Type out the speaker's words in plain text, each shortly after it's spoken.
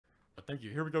thank you.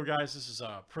 Here we go, guys. This is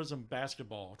Prizm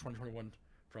Basketball 2021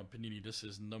 from Panini. This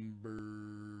is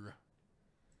number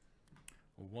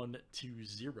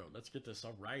 120. Let's get this.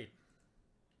 All right.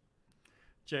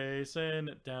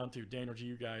 Jason, down to Daniel G.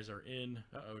 You guys are in.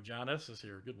 Uh-oh, John S. is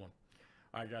here. Good one.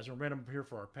 All right, guys. We're random here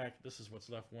for our pack. This is what's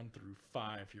left. 1 through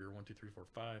 5 here. 1, 2, 3, 4,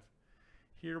 5.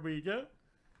 Here we go.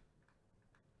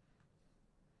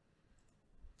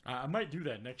 I might do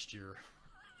that next year.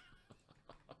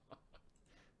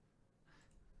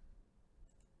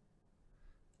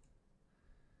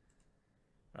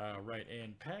 Right,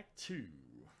 and pack 2.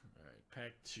 All right,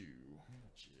 pack 2,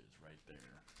 which is right there.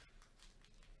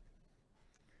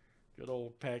 Good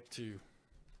old pack 2.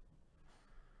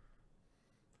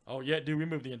 Oh, yeah, dude, we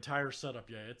moved the entire setup.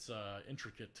 Yeah, it's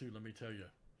intricate, too, let me tell you.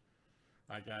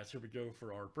 All right, guys, here we go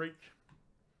for our break.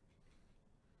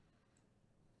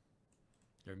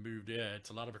 They moved, yeah, it's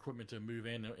a lot of equipment to move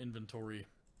and inventory.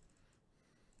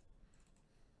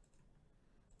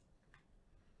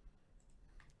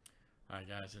 All right,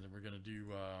 guys, and then we're going to do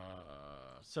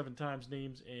 7 times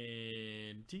names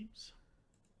and teams.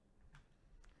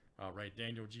 All right,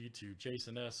 Daniel G to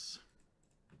Jason S.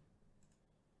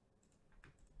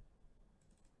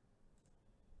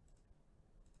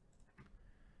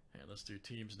 And let's do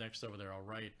teams next over there. All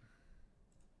right.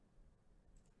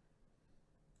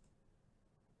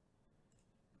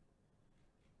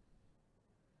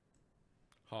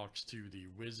 Hawks to the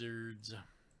Wizards.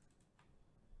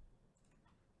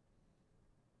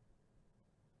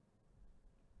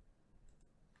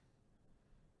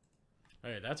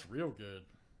 Hey, that's real good.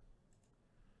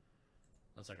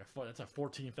 That's like that's a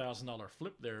 $14,000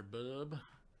 flip there, bub.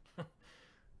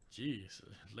 Jeez,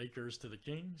 Lakers to the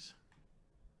Kings.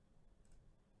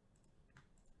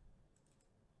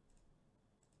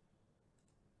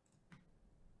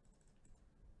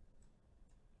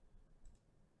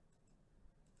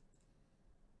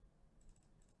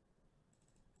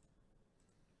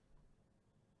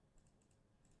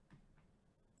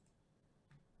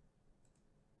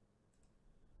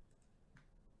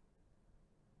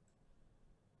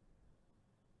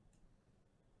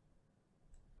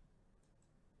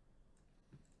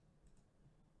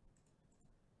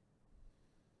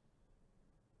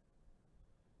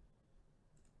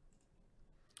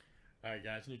 All right,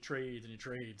 guys. Any trades? Any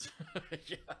trades?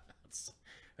 Yeah,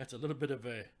 that's a little bit of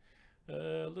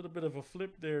a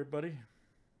flip there, buddy.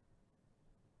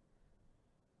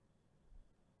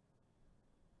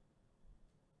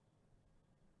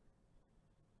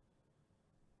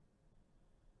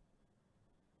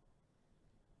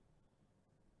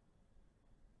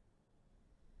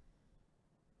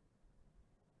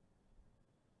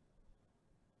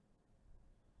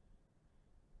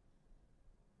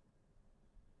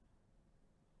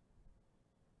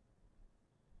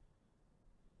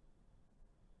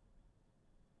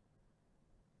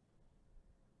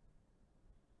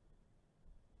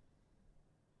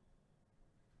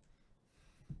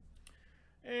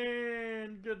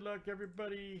 And good luck,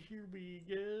 everybody. Here we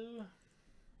go.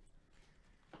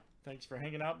 Thanks for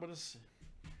hanging out with us.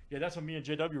 Yeah, that's what me and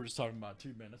JW were just talking about,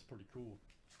 too, man. That's pretty cool.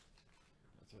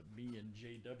 That's what me and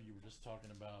JW were just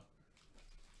talking about.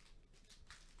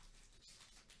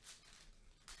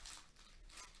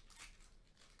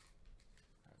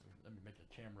 Right, let me make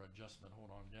a camera adjustment.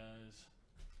 Hold on, guys.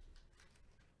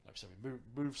 Like I said, we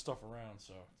move stuff around,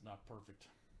 so it's not perfect.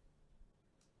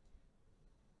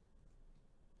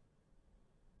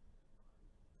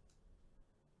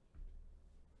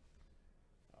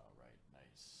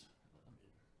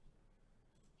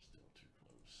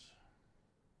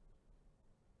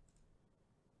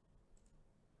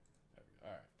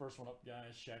 First one up,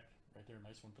 guys. Shaq right there.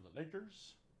 Nice one for the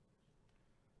Lakers.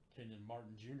 Kenyon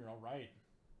Martin Jr. All right.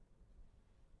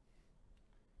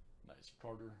 Nice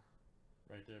Carter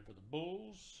right there for the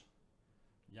Bulls.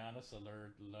 Giannis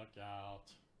alert. Look out.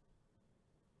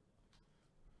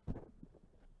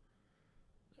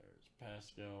 There's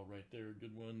Pascal right there.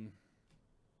 Good one.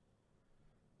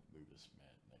 Move this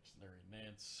man next. Larry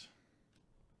Nance.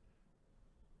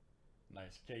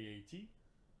 Nice KAT.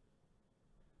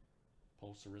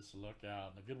 Pulsaris, look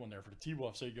out. A good one there for the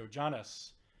T-Wolves. There you go, John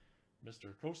S.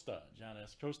 Mr. Costa. John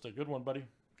S. Costa. Good one, buddy.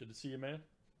 Good to see you, man.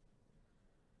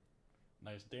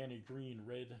 Nice Danny Green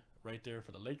red right there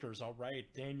for the Lakers. All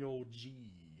right, Daniel G.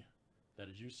 That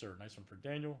is you, sir. Nice one for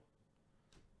Daniel.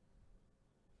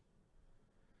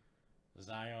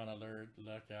 Zion alert.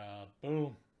 Look out.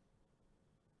 Boom.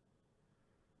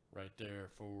 Right there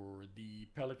for the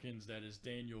Pelicans. That is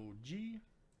Daniel G.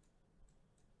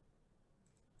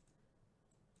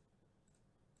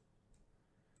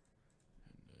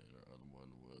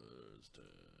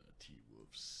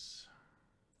 T-Wolves.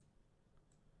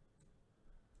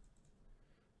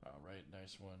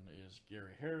 nice one is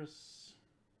Gary Harris,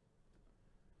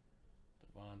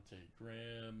 Devontae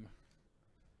Graham,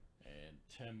 and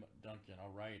Tim Duncan.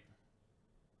 All right.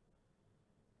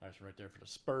 Nice right there for the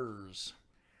Spurs.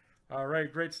 All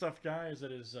right, great stuff, guys.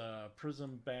 That is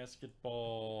Prizm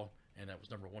Basketball, and that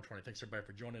was number 120. Thanks, everybody,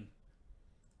 for joining.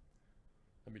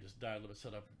 Let me just dial a little bit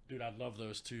set up. Dude, I love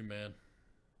those too, man.